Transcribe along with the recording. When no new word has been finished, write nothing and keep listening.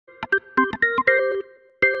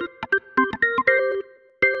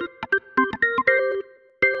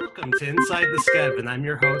Welcome to Inside the Skev, and I'm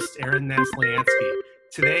your host, Aaron Nasliansky.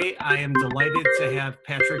 Today, I am delighted to have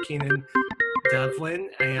Patrick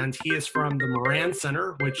Keenan-Devlin, and he is from the Moran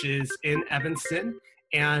Center, which is in Evanston,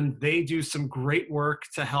 and they do some great work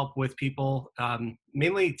to help with people,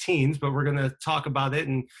 mainly teens, but we're going to talk about it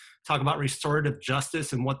and talk about restorative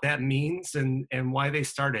justice and what that means and why they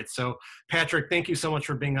started. So, Patrick, thank you so much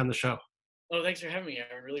for being on the show. Oh, thanks for having me,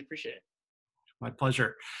 Aaron. I really appreciate it. My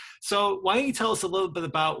pleasure. So why don't you tell us a little bit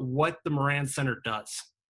about what the Moran Center does?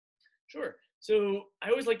 Sure. So I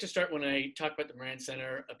always like to start when I talk about the Moran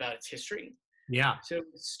Center about its history. Yeah. So it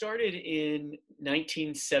started in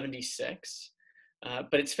 1976,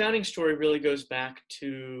 but its founding story really goes back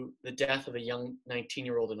to the death of a young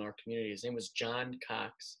 19-year-old in our community. His name was John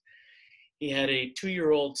Cox. He had a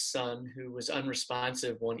 2-year-old son who was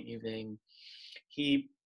unresponsive one evening. He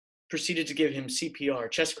proceeded to give him CPR,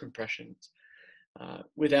 chest compressions,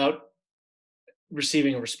 without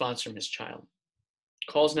receiving a response from his child.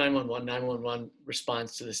 Calls 911, 911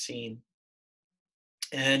 responds to the scene,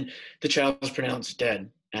 and the child was pronounced dead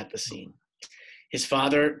at the scene. His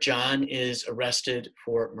father, John, is arrested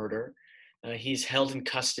for murder. He's held in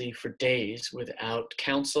custody for days without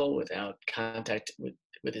counsel, without contact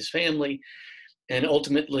with his family, and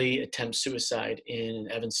ultimately attempts suicide in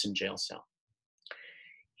an Evanston jail cell.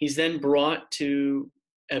 He's then brought to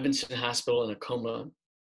Evanston Hospital in a coma.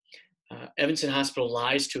 Evanston Hospital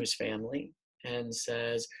lies to his family and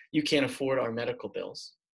says, "You can't afford our medical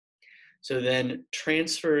bills." So then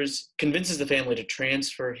convinces the family to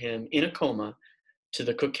transfer him in a coma to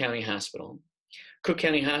the Cook County Hospital. Cook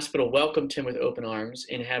County Hospital welcomed him with open arms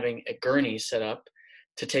in having a gurney set up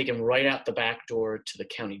to take him right out the back door to the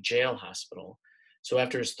county jail hospital. So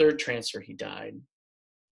after his third transfer, he died.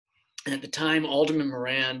 And at the time, Alderman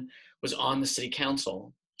Moran was on the city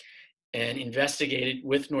council and investigated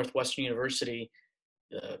with Northwestern University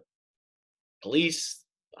the police,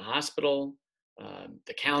 the hospital,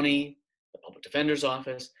 the county, the public defender's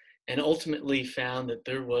office, and ultimately found that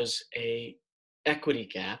there was a equity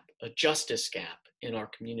gap, a justice gap in our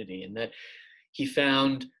community, and that he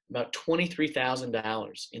found about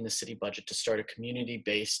 $23,000 in the city budget to start a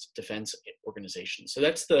community-based defense organization. So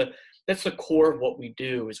that's the core of what we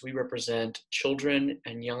do, is we represent children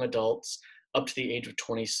and young adults up to the age of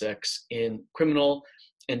 26 in criminal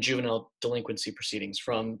and juvenile delinquency proceedings,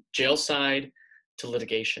 from jail side to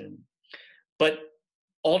litigation. But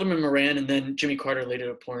Alderman Moran, and then Jimmy Carter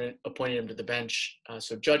later appointed him to the bench,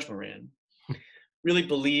 so Judge Moran, really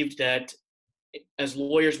believed that as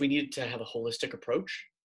lawyers we needed to have a holistic approach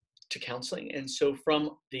to counseling. And so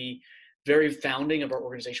from the very founding of our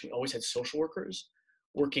organization, we always had social workers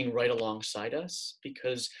working right alongside us,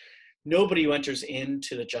 because nobody who enters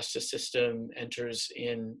into the justice system enters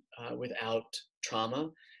in without trauma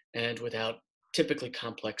and without typically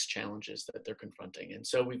complex challenges that they're confronting. And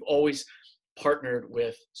so we've always partnered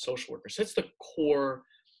with social workers. That's the core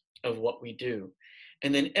of what we do.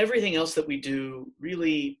 And then everything else that we do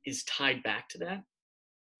really is tied back to that.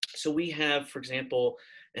 So we have, for example,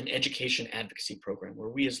 an education advocacy program where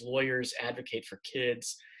we as lawyers advocate for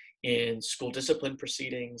kids in school discipline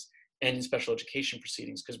proceedings and in special education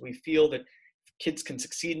proceedings, because we feel that if kids can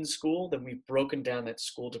succeed in school, then we've broken down that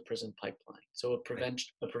school to prison pipeline. So a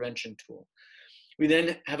prevention tool. We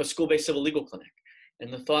then have a school-based civil legal clinic.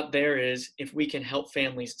 And the thought there is, if we can help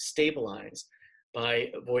families stabilize by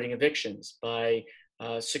avoiding evictions, by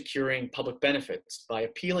securing public benefits, by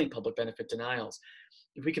appealing public benefit denials,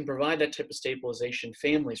 if we can provide that type of stabilization,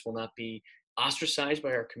 families will not be ostracized by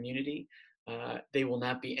our community. They will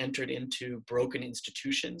not be entered into broken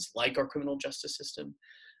institutions like our criminal justice system,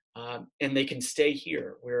 and they can stay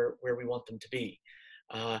here where we want them to be.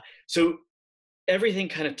 So everything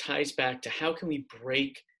kind of ties back to how can we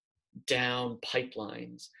break down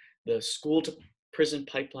pipelines, the school to prison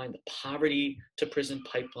pipeline, the poverty to prison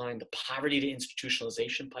pipeline, the poverty to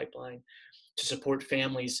institutionalization pipeline, to support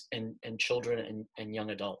families and children and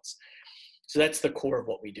young adults. So that's the core of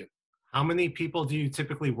what we do. How many people do you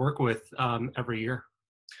typically work with every year?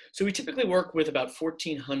 So we typically work with about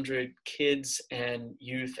 1,400 kids and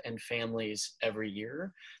youth and families every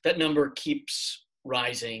year. That number keeps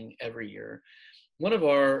rising every year. One of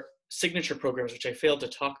our signature programs, which I failed to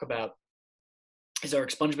talk about, is our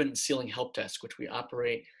expungement and sealing help desk, which we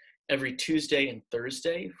operate every Tuesday and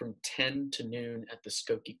Thursday from 10 to noon at the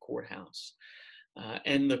Skokie Courthouse.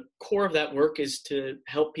 And the core of that work is to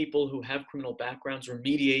help people who have criminal backgrounds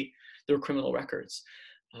remediate their criminal records.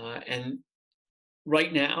 And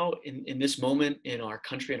right now, in this moment in our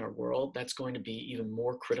country and our world, that's going to be even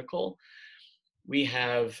more critical. We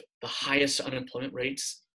have the highest unemployment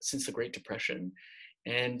rates since the Great Depression.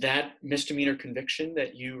 And that misdemeanor conviction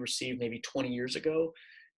that you received maybe 20 years ago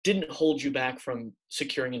didn't hold you back from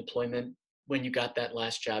securing employment when you got that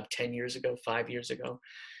last job 10 years ago, 5 years ago.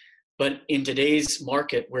 But in today's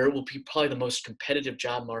market, where it will be probably the most competitive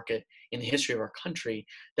job market in the history of our country,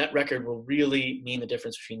 that record will really mean the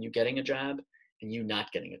difference between you getting a job and you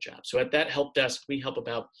not getting a job. So at that help desk, we help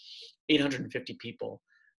about 850 people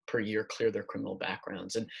per year clear their criminal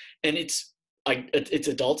backgrounds. And it's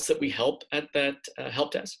adults that we help at that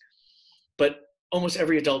help desk, but almost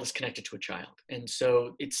every adult is connected to a child. And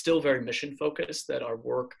so it's still very mission focused that our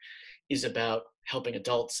work is about helping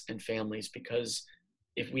adults and families, because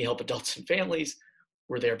if we help adults and families,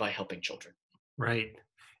 we're thereby helping children. Right.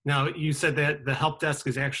 Now, you said that the help desk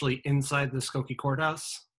is actually inside the Skokie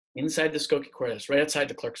Courthouse? Inside the Skokie Courthouse, right outside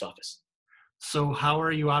the clerk's office. So how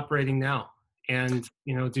are you operating now? And,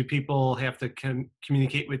 do people have to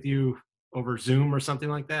communicate with you over Zoom or something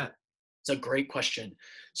like that? It's a great question.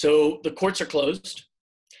 So the courts are closed,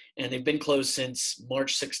 and they've been closed since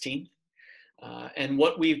March 16th. And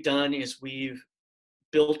what we've done is we've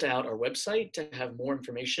built out our website to have more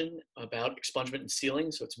information about expungement and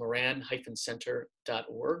sealing. So it's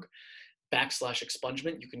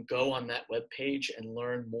moran-center.org/expungement. You can go on that webpage and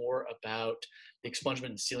learn more about the expungement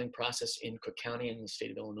and sealing process in Cook County and the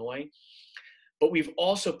state of Illinois. But we've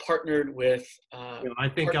also partnered with... I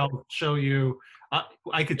think I'll show you,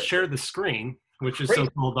 I could share the screen, which is Great. so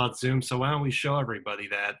cool about Zoom. So why don't we show everybody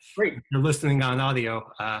that? Great. If you're listening on audio,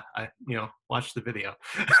 watch the video.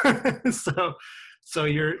 So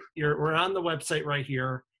we're on the website right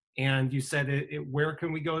here, and you said where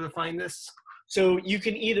can we go to find this? So you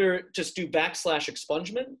can either just do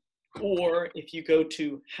 /expungement, or if you go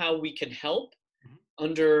to how we can help,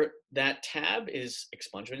 under that tab is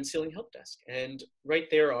Expungement and Sealing Help Desk. And right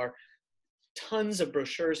there are tons of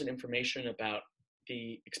brochures and information about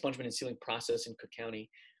the expungement and sealing process in Cook County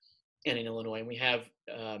and in Illinois. And we have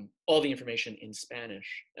all the information in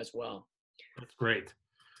Spanish as well. That's great.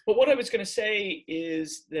 But what I was going to say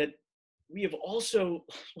is that we have also,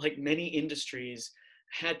 like many industries,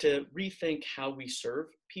 had to rethink how we serve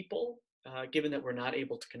people, given that we're not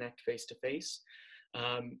able to connect face-to-face.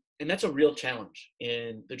 And that's a real challenge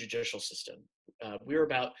in the judicial system. We're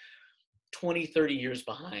about 20, 30 years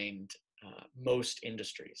behind most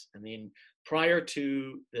industries. I mean, prior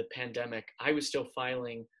to the pandemic, I was still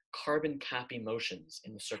filing carbon copy motions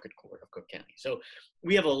in the Circuit Court of Cook County. So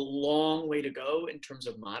we have a long way to go in terms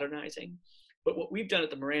of modernizing. But what we've done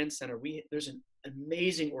at the Moran Center, there's an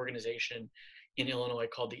amazing organization in Illinois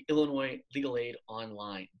called the Illinois Legal Aid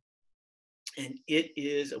Online. And it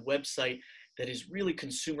is a website that is really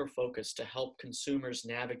consumer focused to help consumers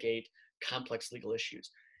navigate complex legal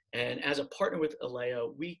issues. And as a partner with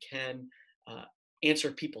ILEA, we can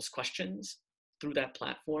answer people's questions through that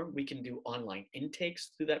platform. We can do online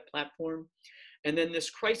intakes through that platform. And then this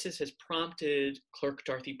crisis has prompted Clerk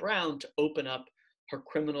Dorothy Brown to open up her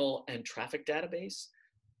criminal and traffic database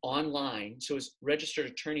online. So as registered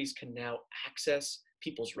attorneys can now access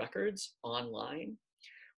people's records online.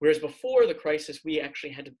 Whereas before the crisis, we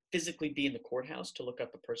actually had to physically be in the courthouse to look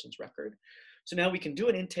up a person's record. So now we can do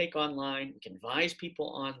an intake online, we can advise people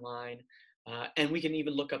online, and we can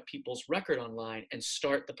even look up people's record online and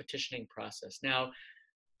start the petitioning process. Now,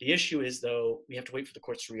 the issue is, though, we have to wait for the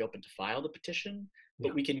courts to reopen to file the petition,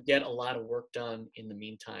 but we can get a lot of work done in the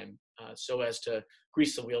meantime so as to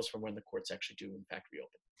grease the wheels from when the courts actually do, in fact,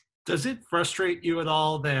 reopen. Does it frustrate you at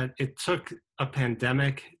all that it took a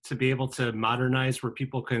pandemic to be able to modernize where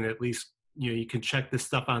people can at least, you can check this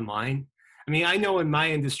stuff online? I mean, I know in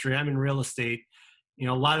my industry, I'm in real estate,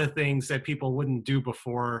 a lot of things that people wouldn't do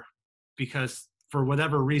before because for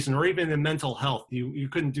whatever reason, or even in mental health, you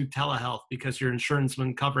couldn't do telehealth because your insurance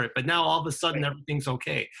wouldn't cover it. But now all of a sudden, everything's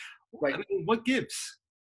okay. Right. I mean, what gives?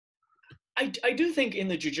 I do think in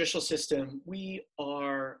the judicial system, the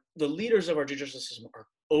leaders of our judicial system are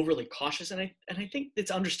overly cautious, and I think it's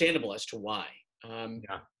understandable as to why.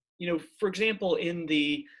 For example, in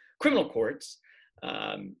the criminal courts,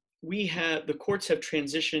 the courts have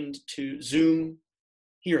transitioned to Zoom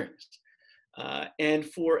hearings, and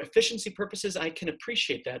for efficiency purposes, I can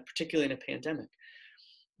appreciate that, particularly in a pandemic.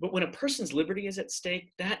 But when a person's liberty is at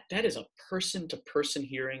stake, that is a person-to-person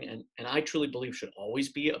hearing, and I truly believe should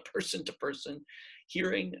always be a person-to-person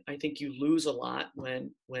hearing. I think you lose a lot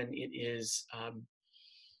when it is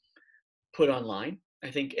put online. I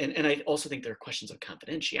think, and I also think there are questions of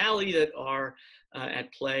confidentiality that are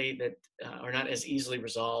at play that are not as easily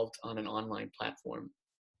resolved on an online platform.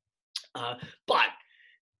 But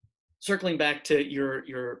circling back to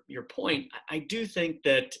your point, I do think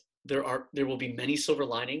that there will be many silver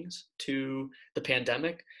linings to the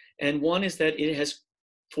pandemic, and one is that it has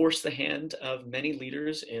forced the hand of many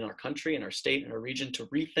leaders in our country, in our state, in our region to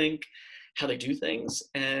rethink how they do things.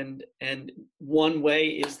 And one way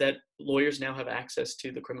is that lawyers now have access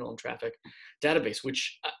to the criminal and traffic database,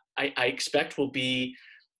 which I expect will be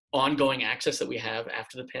ongoing access that we have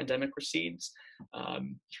after the pandemic recedes.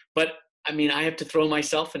 But I mean, I have to throw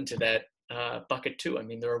myself into that bucket too. I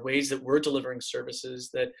mean, there are ways that we're delivering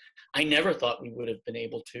services that I never thought we would have been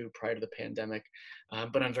able to prior to the pandemic.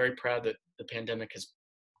 But I'm very proud that the pandemic has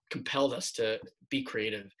compelled us to be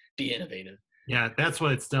creative, be innovative. Yeah, that's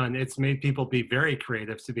what it's done. It's made people be very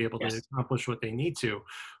creative to be able to Yes. accomplish what they need to.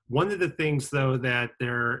 One of the things, though, that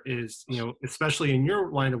there is, especially in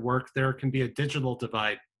your line of work, there can be a digital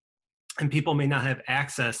divide, and people may not have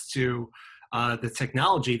access to the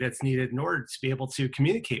technology that's needed in order to be able to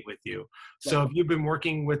communicate with you. So, Right. have you been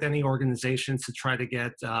working with any organizations to try to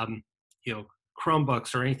get,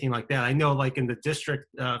 Chromebooks or anything like that? I know, like in the district,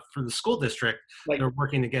 for the school district, Right. they're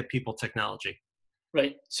working to get people technology.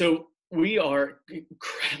 Right. So we are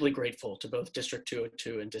incredibly grateful to both District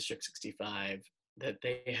 202 and District 65 that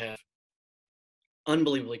they have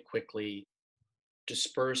unbelievably quickly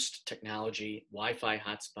dispersed technology, Wi-Fi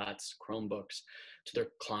hotspots, Chromebooks to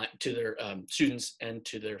their students and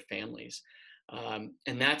to their families.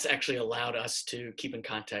 And that's actually allowed us to keep in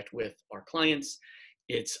contact with our clients.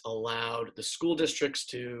 It's allowed the school districts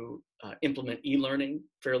to implement e-learning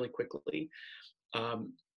fairly quickly.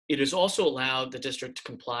 It has also allowed the district to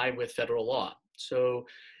comply with federal law. So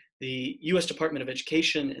the U.S. Department of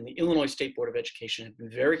Education and the Illinois State Board of Education have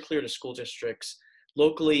been very clear to school districts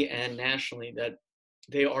locally and nationally that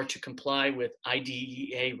they are to comply with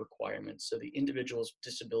IDEA requirements, so the Individuals with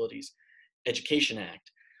Disabilities Education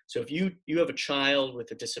Act. So if you have a child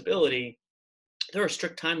with a disability, there are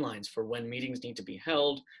strict timelines for when meetings need to be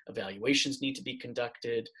held, evaluations need to be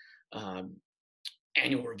conducted,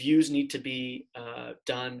 annual reviews need to be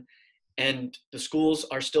done, and the schools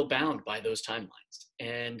are still bound by those timelines.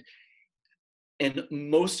 And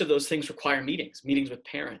most of those things require meetings with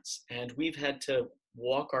parents. And we've had to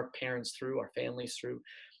walk our parents through, our families through,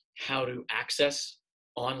 how to access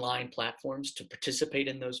online platforms to participate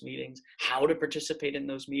in those meetings, how to participate in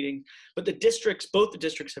those meetings. But both the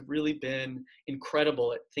districts have really been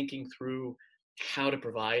incredible at thinking through how to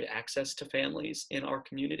provide access to families in our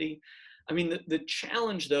community. I mean, the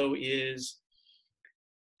challenge though is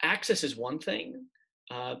access is one thing,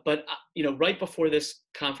 but right before this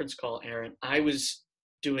conference call, Aaron, I was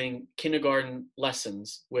doing kindergarten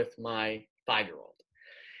lessons with my 5-year-old.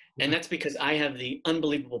 And that's because I have the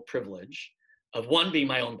unbelievable privilege of, one, being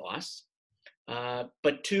my own boss,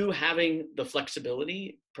 but two, having the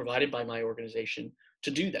flexibility provided by my organization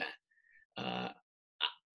to do that.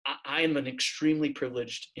 I am an extremely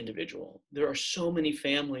privileged individual. There are so many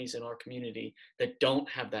families in our community that don't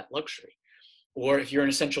have that luxury. Or if you're an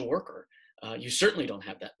essential worker, you certainly don't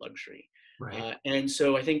have that luxury. Right. And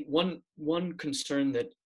so I think one concern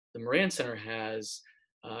that the Moran Center has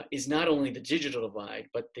is not only the digital divide,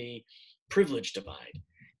 but the privilege divide.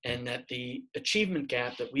 And that the achievement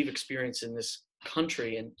gap that we've experienced in this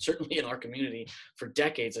country, and certainly in our community for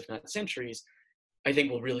decades, if not centuries, I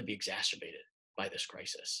think will really be exacerbated by this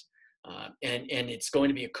crisis. And it's going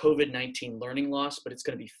to be a COVID-19 learning loss, but it's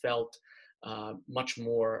going to be felt much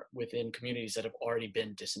more within communities that have already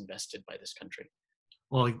been disinvested by this country.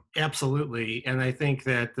 Well, absolutely. And I think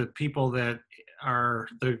that the people that are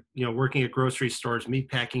working at grocery stores,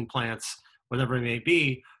 meatpacking plants, whatever it may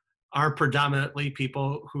be, are predominantly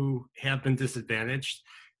people who have been disadvantaged.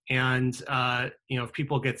 And if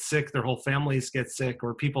people get sick, their whole families get sick,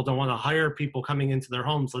 or people don't want to hire people coming into their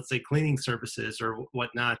homes, let's say cleaning services or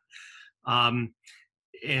whatnot.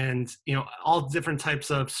 And all different types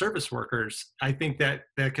of service workers. I think that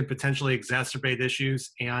could potentially exacerbate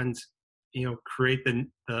issues and create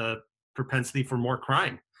the propensity for more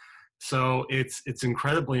crime. So it's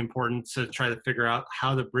incredibly important to try to figure out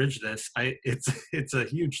how to bridge this. It's a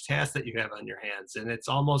huge task that you have on your hands, and it's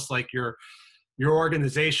almost like your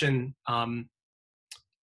organization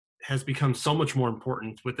has become so much more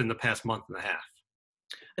important within the past month and a half.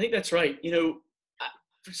 I think that's right.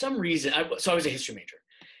 For some reason, I was a history major.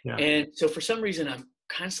 Yeah. And so for some reason, I'm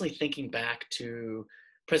constantly thinking back to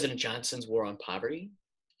President Johnson's war on poverty.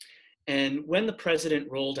 And when the president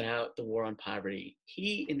rolled out the war on poverty,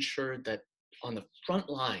 he ensured that on the front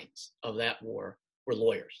lines of that war were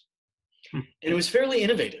lawyers. And it was fairly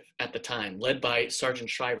innovative at the time, led by Sergeant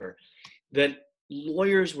Shriver, that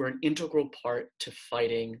lawyers were an integral part to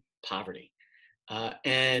fighting poverty.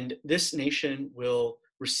 And this nation will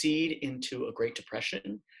recede into a Great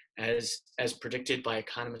Depression, as predicted by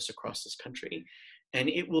economists across this country. And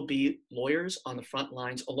it will be lawyers on the front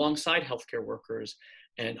lines alongside healthcare workers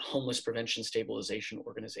and homeless prevention stabilization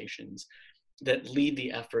organizations that lead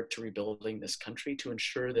the effort to rebuilding this country to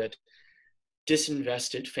ensure that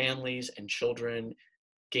disinvested families and children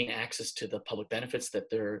gain access to the public benefits that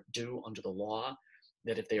they're due under the law,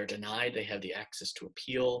 that if they are denied, they have the access to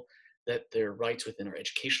appeal, that their rights within our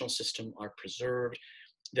educational system are preserved,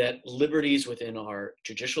 that liberties within our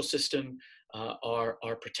judicial system are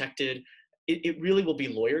protected. It really will be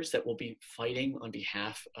lawyers that will be fighting on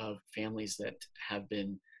behalf of families that have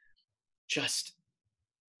been just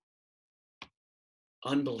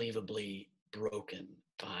unbelievably broken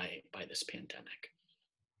by this pandemic.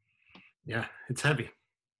 Yeah, it's heavy.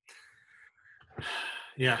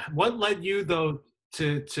 Yeah. What led you though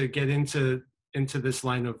to get into this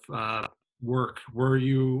line of work? Were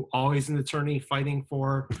you always an attorney fighting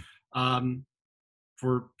for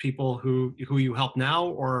people who you help now,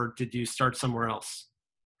 or did you start somewhere else?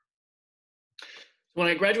 When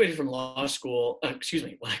I graduated from law school, when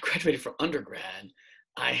I graduated from undergrad,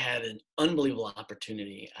 I had an unbelievable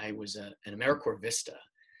opportunity. I was an AmeriCorps Vista,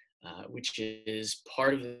 which is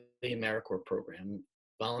part of the AmeriCorps program,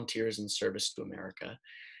 Volunteers in Service to America.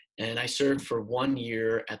 And I served for 1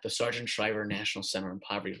 year at the Sargent Shriver National Center on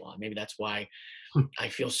Poverty Law. Maybe that's why I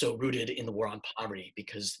feel so rooted in the war on poverty,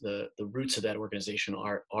 because the roots of that organization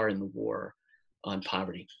are in the war on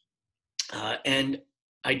poverty. And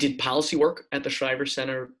I did policy work at the Shriver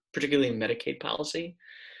Center, particularly in Medicaid policy.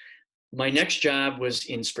 My next job was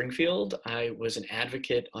in Springfield. I was an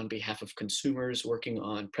advocate on behalf of consumers working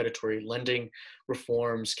on predatory lending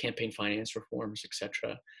reforms, campaign finance reforms, et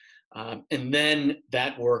cetera. And then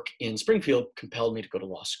that work in Springfield compelled me to go to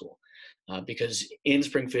law school because in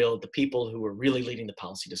Springfield, the people who were really leading the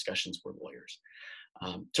policy discussions were lawyers.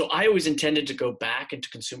 So I always intended to go back into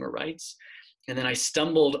consumer rights. And then I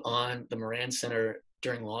stumbled on the Moran Center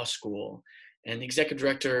during law school. And the executive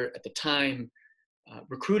director at the time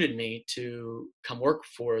recruited me to come work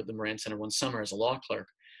for the Moran Center one summer as a law clerk,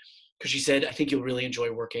 because she said, I think you'll really enjoy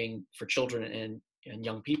working for children and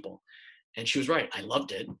young people. And she was right. I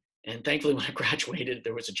loved it. And thankfully, when I graduated,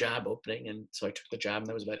 there was a job opening. And so I took the job, and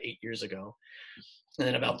that was about 8 years ago. And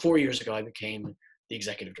then about 4 years ago, I became the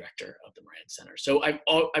executive director of the Moran Center. So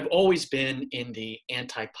I've always been in the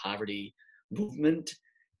anti-poverty movement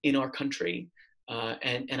in our country.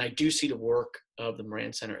 And I do see the work of the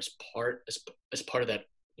Moran Center as part of that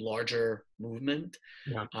larger movement.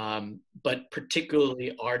 Yeah. But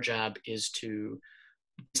particularly our job is to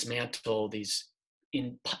dismantle these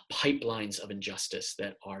pipelines of injustice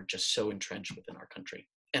that are just so entrenched within our country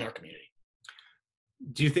and our community.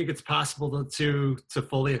 Do you think it's possible to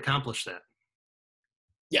fully accomplish that?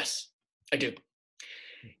 Yes, I do.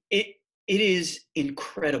 It is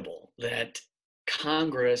incredible that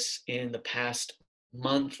Congress in the past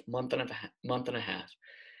month and a half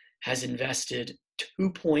has invested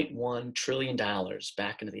 $2.1 trillion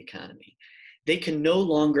back into the economy. They can no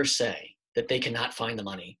longer say that they cannot find the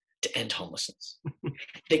money to end homelessness.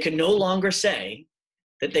 They can no longer say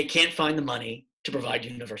that they can't find the money to provide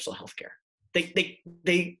universal health care.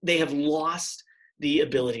 They have lost the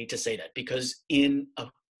ability to say that, because in a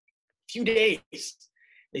few days,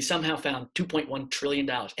 they somehow found $2.1 trillion,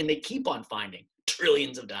 and they keep on finding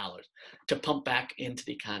trillions of dollars to pump back into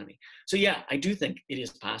the economy. So yeah, I do think it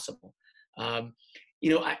is possible. I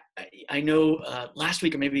know last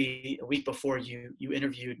week or maybe a week before, you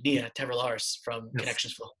interviewed Nia Tevralars from Yes.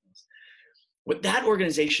 Connections for the Homeless. What that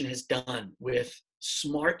organization has done with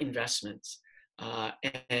smart investments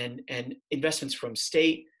and investments from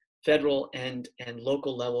state, federal, and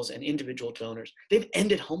local levels and individual donors, they've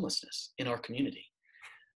ended homelessness in our community.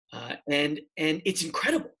 And it's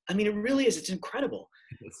incredible. I mean, it really is. It's incredible.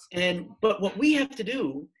 Yes. But what we have to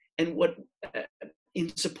do, and what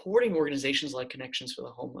in supporting organizations like Connections for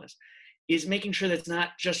the Homeless, is making sure that it's not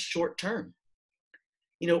just short term.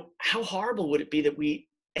 How horrible would it be that we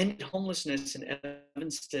ended homelessness in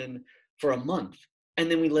Evanston for a month and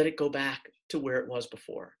then we let it go back to where it was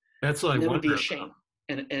before? That's what I wonder. That would be a shame,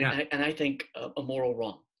 and I think a moral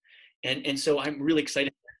wrong. And so I'm really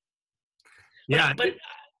excited. Yeah, but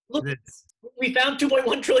look, we found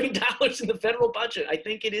 $2.1 trillion in the federal budget. I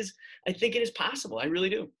think it is possible. I really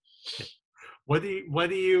do. What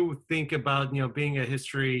do you think about being a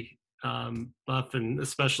history buff, and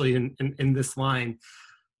especially in this line?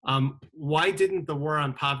 Why didn't the war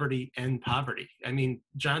on poverty end poverty? I mean,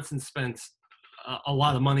 Johnson spent a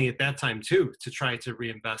lot of money at that time too to try to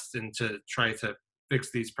reinvest and to try to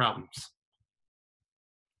fix these problems.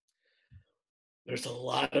 There's a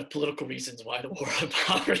lot of political reasons why the war on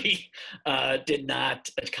poverty did not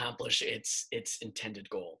accomplish its intended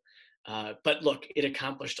goal. But look, it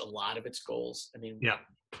accomplished a lot of its goals. I mean, Yeah.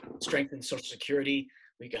 strengthened Social Security.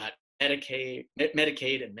 We got Medicaid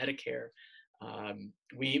and Medicare.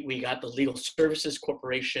 We got the Legal Services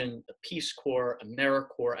Corporation, the Peace Corps,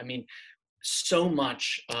 AmeriCorps. I mean, so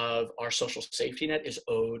much of our social safety net is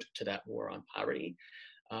owed to that war on poverty.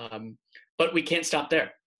 But we can't stop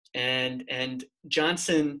there. And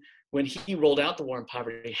Johnson, when he rolled out the war on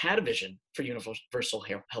poverty, had a vision for universal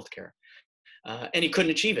health care. And he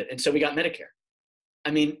couldn't achieve it. And so we got Medicare.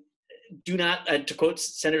 I mean, do not, to quote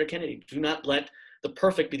Senator Kennedy, do not let the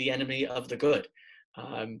perfect be the enemy of the good.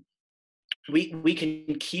 We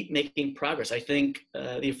can keep making progress. I think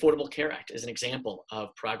the Affordable Care Act is an example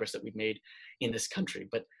of progress that we've made in this country,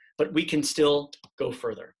 but we can still go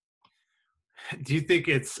further. Do you think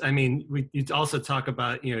it's, I mean, you also talk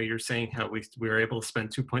about, you're saying how we were able to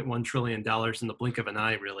spend $2.1 trillion in the blink of an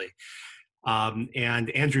eye, really.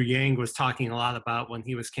 And Andrew Yang was talking a lot about when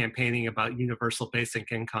he was campaigning about universal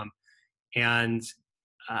basic income. And,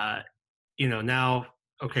 now,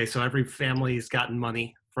 okay, so every family's gotten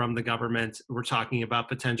money from the government. We're talking about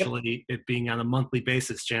potentially it being on a monthly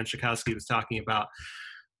basis. Jan Schakowsky was talking about.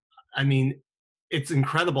 I mean, it's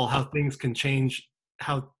incredible how things can change,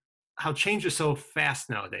 how change is so fast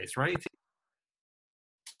nowadays, right?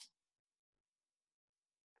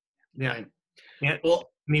 Yeah. Yeah. Well,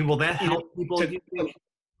 I mean, will that help people?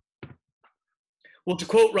 Well, to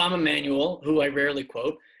quote Rahm Emanuel, who I rarely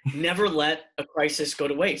quote, never let a crisis go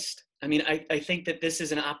to waste. I mean, I think that this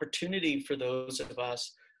is an opportunity for those of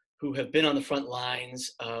us who have been on the front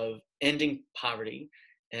lines of ending poverty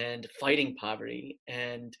and fighting poverty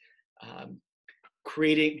and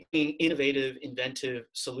creating innovative, inventive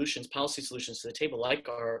solutions, policy solutions to the table, like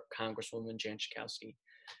our Congresswoman Jan Schakowsky.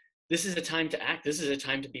 This is a time to act. This is a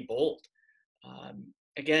time to be bold.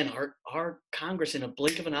 Again, our Congress, in a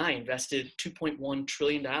blink of an eye, invested $2.1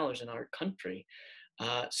 trillion in our country.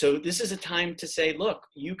 So this is a time to say, look,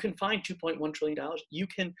 you can find $2.1 trillion. You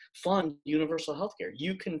can fund universal health care.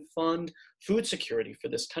 You can fund food security for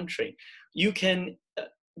this country. You can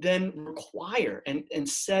then require and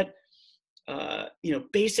set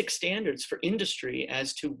basic standards for industry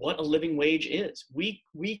as to what a living wage is. We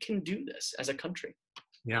can do this as a country.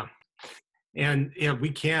 Yeah. And yeah, we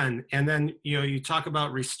can. And then, you talk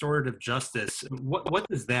about restorative justice. What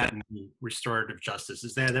does that mean, restorative justice?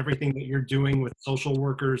 Is that everything that you're doing with social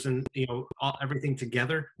workers and, everything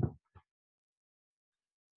together? It's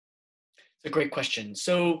a great question.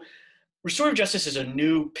 So restorative justice is a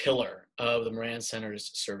new pillar of the Moran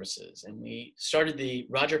Center's services. And we started the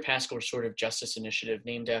Roger Pascal Restorative Justice Initiative,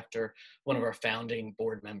 named after one of our founding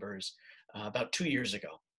board members, about 2 years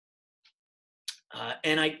ago.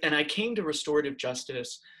 And I came to restorative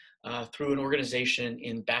justice through an organization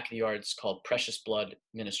in Back of the Yards called Precious Blood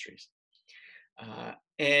Ministries.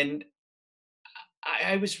 And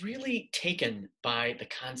I was really taken by the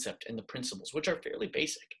concept and the principles, which are fairly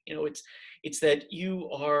basic. It's that you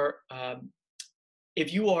are,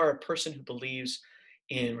 if you are a person who believes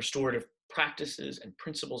in restorative practices and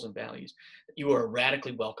principles and values, you are a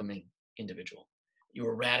radically welcoming individual. You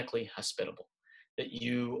are radically hospitable, that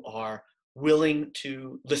you are willing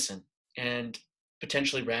to listen and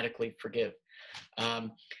potentially radically forgive.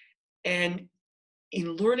 And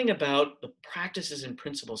in learning about the practices and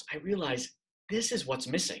principles, I realized this is what's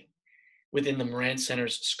missing within the Moran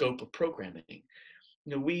Center's scope of programming.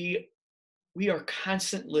 We are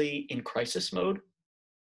constantly in crisis mode,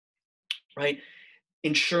 right?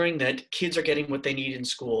 Ensuring that kids are getting what they need in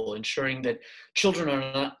school, ensuring that children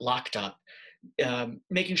are not locked up,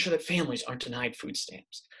 making sure that families aren't denied food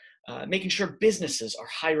stamps, making sure businesses are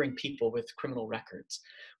hiring people with criminal records.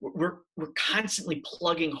 We're constantly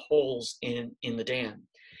plugging holes in the dam.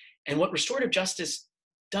 And what restorative justice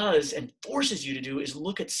does and forces you to do is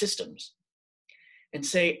look at systems and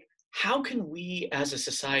say, how can we as a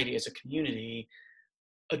society, as a community,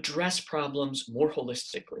 address problems more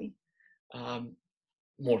holistically,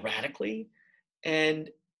 more radically, and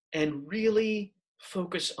really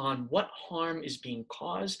focus on what harm is being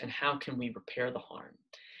caused and how can we repair the harm.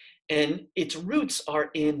 And its roots are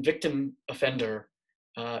in victim-offender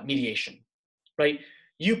mediation, right?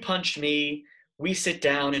 You punched me, we sit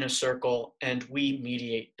down in a circle and we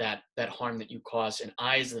mediate that harm that you caused, and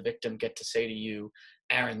I, as the victim, get to say to you,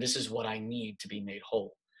 Aaron, this is what I need to be made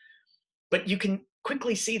whole. But you can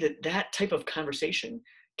quickly see that type of conversation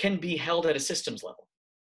can be held at a systems level.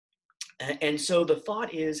 And so the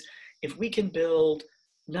thought is, if we can build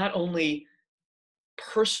not only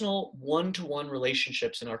personal one-to-one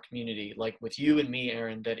relationships in our community, like with you and me,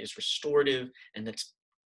 Aaron, that is restorative and that's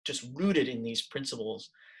just rooted in these principles,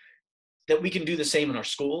 that we can do the same in our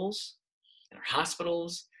schools, in our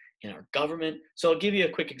hospitals, in our government. So I'll give you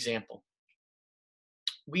a quick example.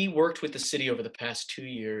 We worked with the city over the past 2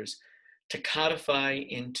 years to codify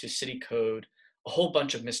into city code a whole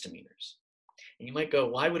bunch of misdemeanors. And you might go,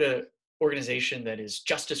 why would an organization that is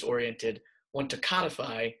justice oriented want to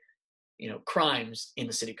codify, crimes in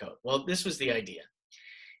the city code? Well, this was the idea,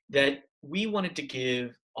 that we wanted to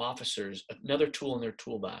give officers another tool in their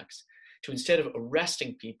toolbox to, instead of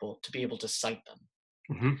arresting people, to be able to cite them.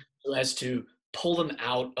 Mm-hmm. So as to pull them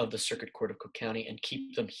out of the Circuit Court of Cook County and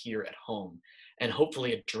keep them here at home, and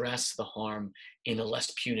hopefully address the harm in a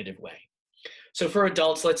less punitive way. So for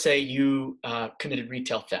adults, let's say you committed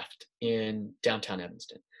retail theft in downtown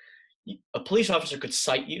Evanston. A police officer could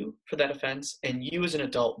cite you for that offense, and you as an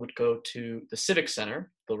adult would go to the Civic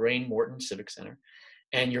Center, the Lorraine Morton Civic Center,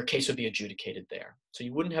 and your case would be adjudicated there. So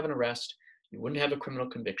you wouldn't have an arrest, you wouldn't have a criminal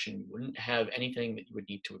conviction, you wouldn't have anything that you would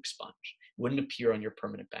need to expunge. It wouldn't appear on your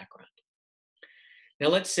permanent background. Now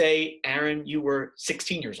let's say, Aaron, you were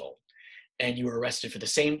 16 years old and you were arrested for the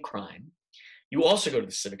same crime. You also go to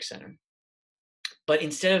the Civic Center, but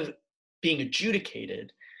instead of being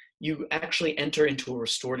adjudicated, you actually enter into a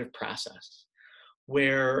restorative process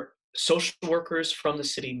where social workers from the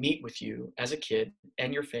city meet with you as a kid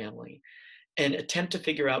and your family and attempt to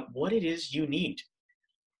figure out what it is you need.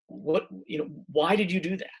 Why did you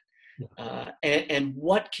do that? And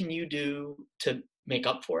what can you do to make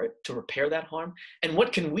up for it, to repair that harm? And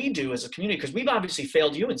what can we do as a community? Because we've obviously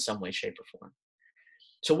failed you in some way, shape, or form.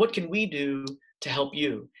 So what can we do to help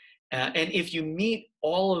you? And if you meet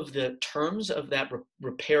all of the terms of that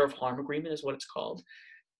repair of harm agreement, is what it's called,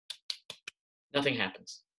 nothing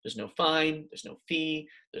happens. There's no fine, there's no fee,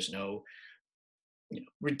 there's no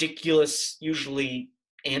ridiculous, usually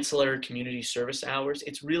ancillary community service hours.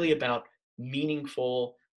 It's really about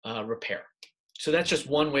meaningful repair. So that's just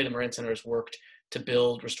one way the Moran Center has worked to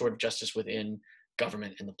build restorative justice within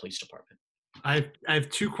government and the police department. I have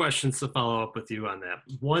two questions to follow up with you on that.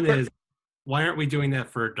 One is, why aren't we doing that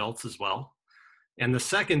for adults as well? And the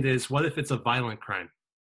second is, what if it's a violent crime?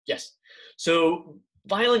 Yes. So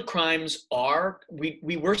violent crimes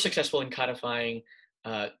we were successful in codifying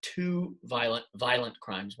two violent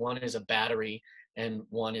crimes. One is a battery and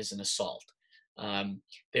one is an assault.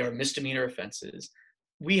 They are misdemeanor offenses.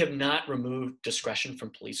 We have not removed discretion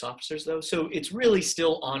from police officers, though. So it's really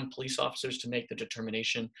still on police officers to make the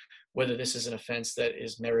determination whether this is an offense that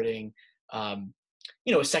is meriting, a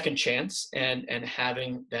second chance and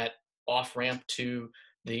having that off ramp to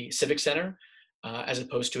the Civic Center, as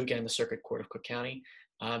opposed to, again, the Circuit Court of Cook County.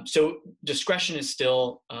 So discretion is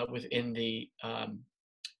still within the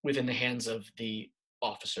hands of the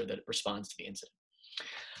officer that responds to the incident.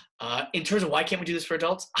 In terms of why can't we do this for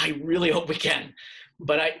adults, I really hope we can.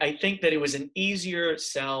 But I think that it was an easier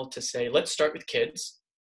sell to say, let's start with kids.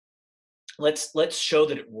 Let's show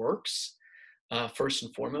that it works first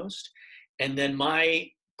and foremost. And then my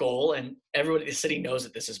goal, and everybody in the city knows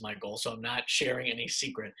that this is my goal, so I'm not sharing any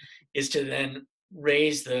secret, is to then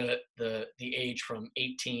raise the age from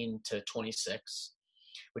 18 to 26,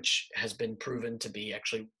 which has been proven to be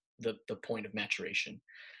actually the point of maturation.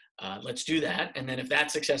 Let's do that, and then if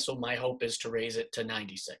that's successful, my hope is to raise it to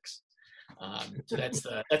 96. So that's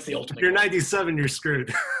the ultimate. If you're 97, you're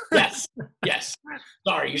screwed. Yes.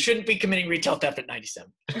 Sorry, you shouldn't be committing retail theft at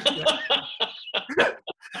 97.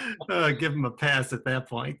 Give them a pass at that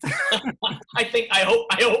point. I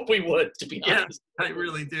hope we would, to be honest. I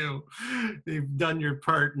really do. You've done your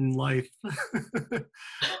part in life.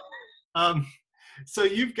 So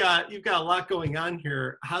you've got a lot going on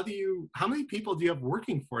here. How many people do you have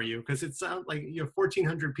working for you? Because it sounds like you have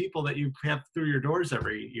 1,400 people that you have through your doors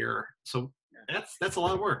every year. So that's a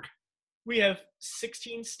lot of work. We have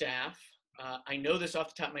 16 staff. I know this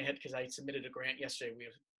off the top of my head because I submitted a grant yesterday.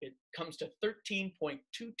 It comes to 13.225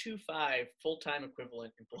 full-time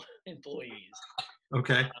equivalent employees.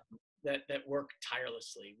 Okay. That work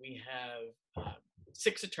tirelessly. We have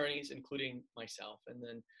 6 attorneys, including myself, and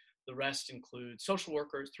then the rest include social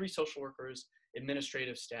workers, 3 social workers,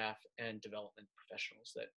 administrative staff, and development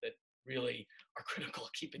professionals that really are critical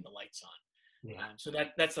of keeping the lights on. Yeah. So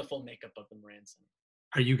that's the full makeup of the Moran Center.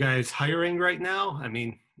 Are you guys hiring right now? I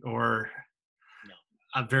mean, or no?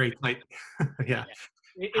 I'm very tight. Yeah.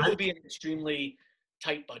 It will be an extremely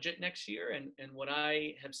tight budget next year, and what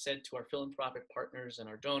I have said to our philanthropic partners and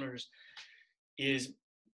our donors is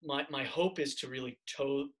my hope is to really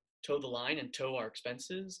toe the line and toe our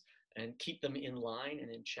expenses and keep them in line and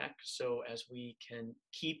in check, so as we can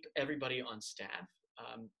keep everybody on staff.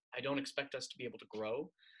 I don't expect us to be able to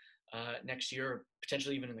grow next year, or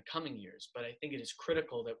potentially even in the coming years, but I think it is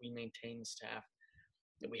critical that we maintain the staff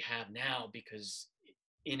that we have now, because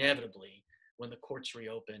inevitably when the courts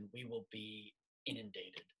reopen, we will be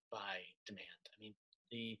inundated by demand. I mean,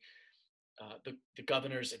 the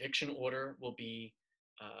governor's eviction order will be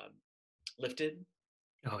lifted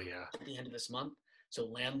Oh yeah. at the end of this month. So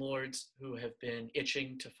landlords who have been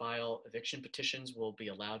itching to file eviction petitions will be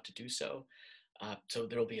allowed to do so. So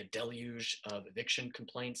there will be a deluge of eviction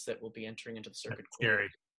complaints that will be entering into the circuit That's court. scary.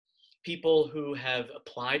 People who have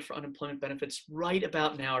applied for unemployment benefits right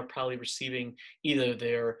about now are probably receiving either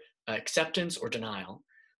their acceptance or denial.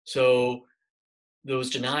 So those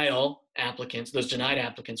denied applicants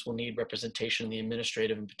will need representation in the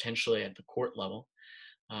administrative and potentially at the court level.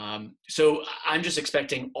 So I'm just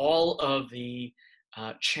expecting all of the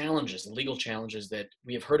challenges, the legal challenges that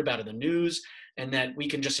we have heard about in the news, and that we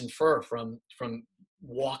can just infer from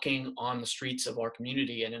walking on the streets of our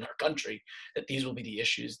community and in our country, that these will be the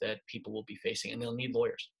issues that people will be facing, and they'll need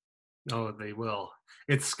lawyers. Oh, they will.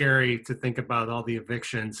 It's scary to think about all the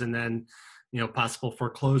evictions and then, possible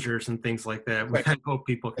foreclosures and things like that. Right. I hope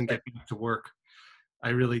people can get back to work. I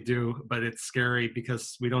really do, but it's scary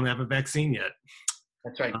because we don't have a vaccine yet.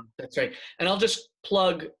 That's right. That's right. And I'll just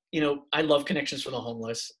plug, I love Connections for the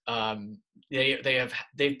Homeless.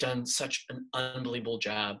 They've done such an unbelievable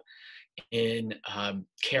job in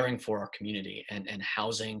caring for our community and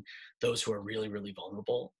housing those who are really, really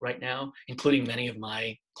vulnerable right now, including many of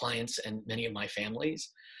my clients and many of my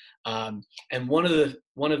families. And one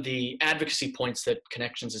of the advocacy points that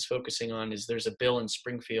Connections is focusing on is there's a bill in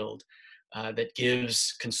Springfield that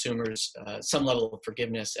gives consumers some level of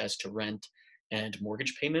forgiveness as to rent and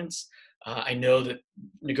mortgage payments. I know that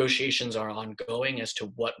negotiations are ongoing as to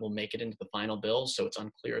what will make it into the final bill, so it's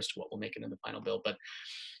unclear as to what will make it in the final bill, but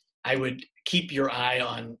I would keep your eye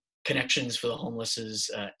on Connections for the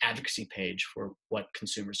Homeless's advocacy page for what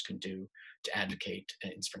consumers can do to advocate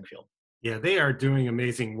in Springfield. Yeah, they are doing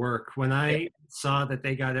amazing work. When I saw that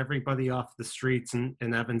they got everybody off the streets in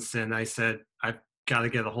Evanston, I said, I've got to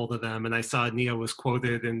get a hold of them. And I saw Nia was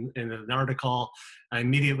quoted in an article. I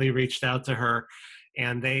immediately reached out to her.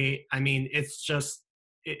 And it's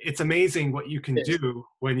amazing what you can do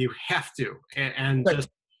when you have to.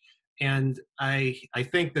 And I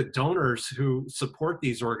think that donors who support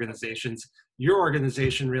these organizations, your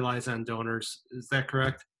organization relies on donors. Is that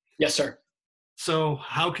correct? Yes, sir. So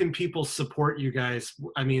how can people support you guys?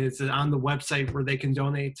 I mean, is it on the website where they can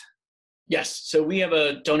donate? Yes. So we have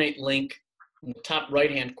a donate link in the top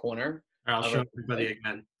right-hand corner. I'll show everybody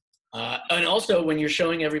again. And also, when you're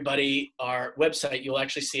showing everybody our website, you'll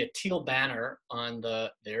actually see a teal banner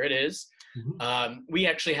there it is. Mm-hmm. We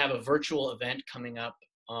actually have a virtual event coming up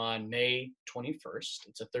on May 21st.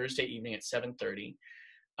 It's a Thursday evening at 7:30.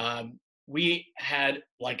 We had,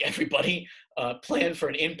 like everybody, planned for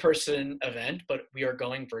an in-person event, but we are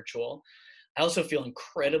going virtual. I also feel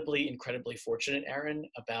incredibly, incredibly fortunate, Aaron,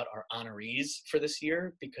 about our honorees for this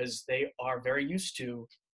year, because they are very used to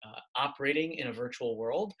operating in a virtual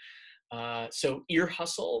world. So Ear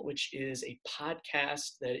Hustle, which is a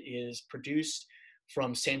podcast that is produced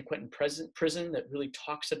from San Quentin prison that really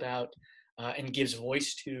talks about and gives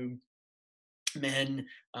voice to men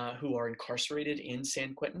who are incarcerated in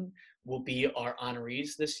San Quentin, will be our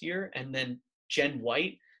honorees this year. And then Jen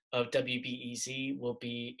White of WBEZ will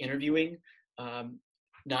be interviewing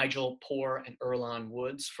Nigel Poor and Earlonne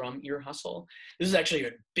Woods from Ear Hustle. This is actually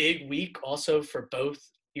a big week also for both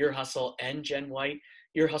Ear Hustle and Jen White.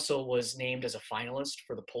 Ear Hustle was named as a finalist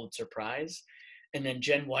for the Pulitzer Prize. And then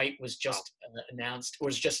Jen White was just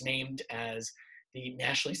named as the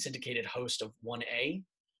nationally syndicated host of 1A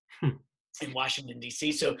in Washington,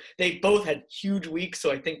 D.C. So they both had huge weeks.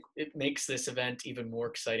 So I think it makes this event even more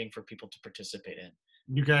exciting for people to participate in.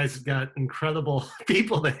 You guys got incredible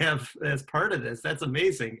people to have as part of this. That's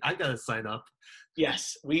amazing. I got to sign up.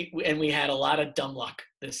 Yes, we had a lot of dumb luck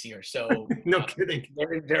this year. So no kidding.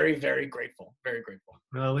 Very, very, very grateful. Very grateful.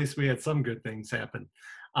 Well, at least we had some good things happen.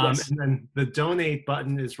 Yes. And then the donate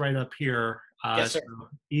button is right up here. Yes, sir. So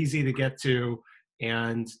easy to get to.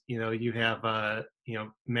 And, you have,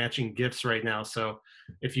 matching gifts right now. So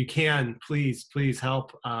if you can, please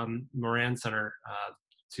help Moran Center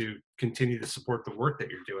to continue to support the work that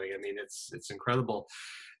you're doing. I mean, it's incredible.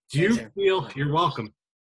 Do you feel, you're welcome.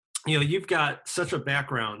 You've got such a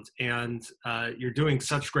background and you're doing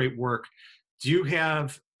such great work. Do you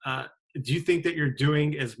think that you're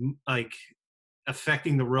doing is like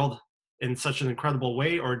affecting the world in such an incredible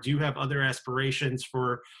way? Or do you have other aspirations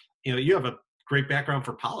for, you have a great background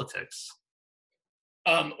for politics?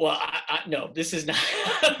 Well, no, this is not,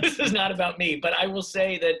 this is not about me, but I will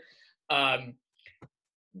say that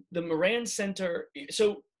the Moran Center,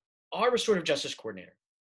 so our restorative justice coordinator,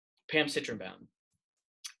 Pam Citronbaum,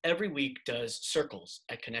 every week does circles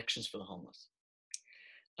at Connections for the Homeless.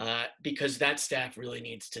 because that staff really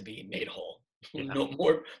needs to be made whole. Yeah. No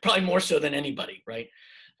more, probably more so than anybody, right?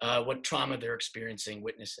 What trauma they're experiencing,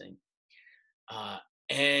 witnessing.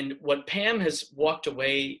 And what Pam has walked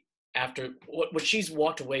away after, what she's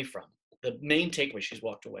walked away from, the main takeaway she's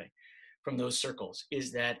walked away from those circles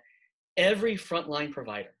is that every frontline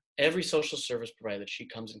provider, every social service provider that she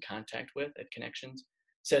comes in contact with at Connections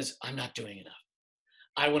says, I'm not doing enough.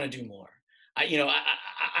 I want to do more.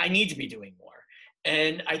 I need to be doing more.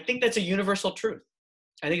 And I think that's a universal truth.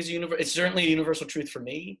 I think it's certainly a universal truth for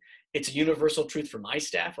me. It's a universal truth for my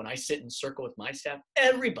staff. When I sit in circle with my staff,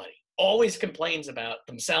 everybody always complains about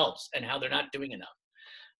themselves and how they're not doing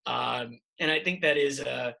enough. And I think that is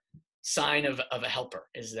a sign of a helper,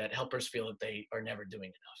 is that helpers feel that they are never doing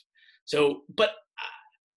enough. So, but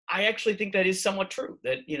I actually think that is somewhat true,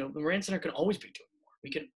 that, the Moran Center can always be doing more.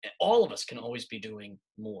 All of us can always be doing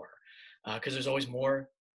more, because there's always more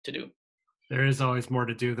to do. There is always more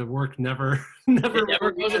to do. The work never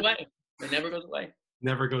goes away. It never goes away.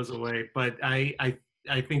 Never goes away. But I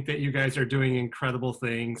think that you guys are doing incredible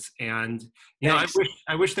things, and I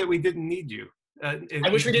wish that we didn't need you. I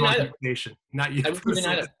wish we didn't either. Not you. I wish we didn't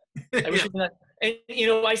either. I wish we didn't. And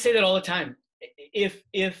I say that all the time. If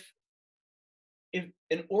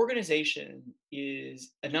an organization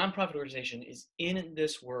is a nonprofit organization is in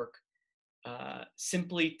this work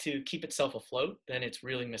simply to keep itself afloat, then it's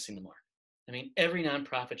really missing the mark. I mean, every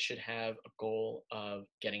nonprofit should have a goal of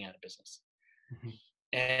getting out of business. Mm-hmm.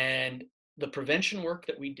 And the prevention work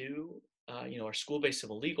that we do, our school-based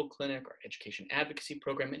civil legal clinic, our education advocacy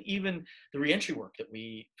program, and even the reentry work that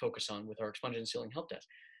we focus on with our expungement and sealing help desk,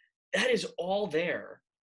 that is all there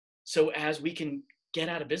so as we can get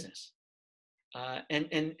out of business.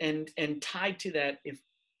 And tied to that,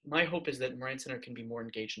 my hope is that Moran Center can be more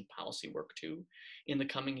engaged in policy work too in the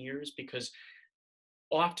coming years, because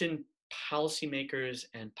often policymakers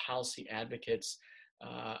and policy advocates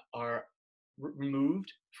are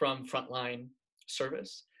removed from frontline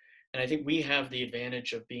service. And I think we have the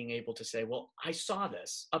advantage of being able to say, well, I saw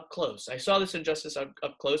this up close. I saw this injustice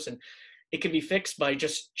up close, and it can be fixed by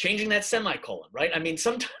just changing that semicolon, right? I mean,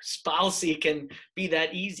 sometimes policy can be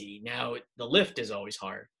that easy. Now, the lift is always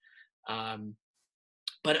hard.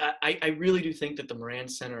 But I really do think that the Moran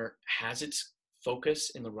Center has its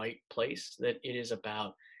focus in the right place, that it is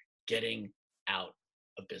about getting out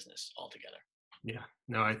of business altogether. Yeah,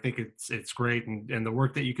 no, I think it's great. And the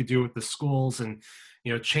work that you could do with the schools and,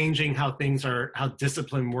 changing how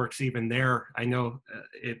discipline works even there. I know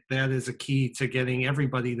that is a key to getting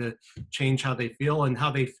everybody to change how they feel and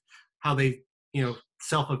how they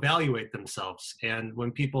self-evaluate themselves. And when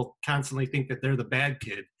people constantly think that they're the bad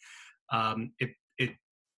kid,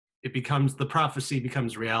 the prophecy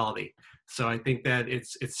becomes reality. So I think that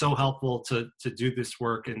it's so helpful to do this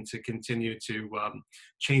work and to continue to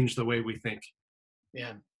change the way we think.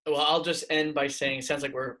 Yeah. Well, I'll just end by saying, it sounds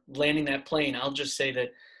like we're landing that plane. I'll just say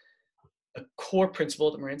that a core principle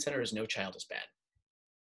at the Moran Center is no child is bad.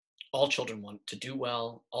 All children want to do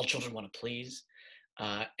well. All children want to please.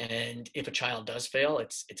 And if a child does fail,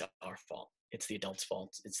 it's our fault. It's the adult's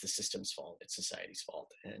fault. It's the system's fault. It's society's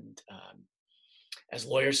fault. And as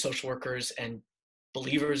lawyers, social workers, and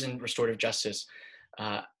believers in restorative justice,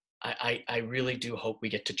 I really do hope we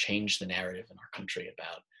get to change the narrative in our country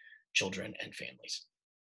about children and families.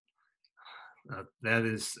 That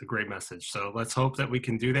is a great message. So let's hope that we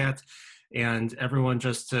can do that. And everyone,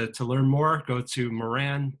 just to learn more, go to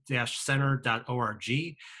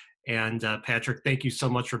moran-center.org. And Patrick, thank you so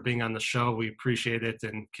much for being on the show. We appreciate it,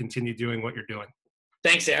 and continue doing what you're doing.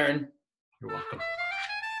 Thanks, Aaron. You're welcome.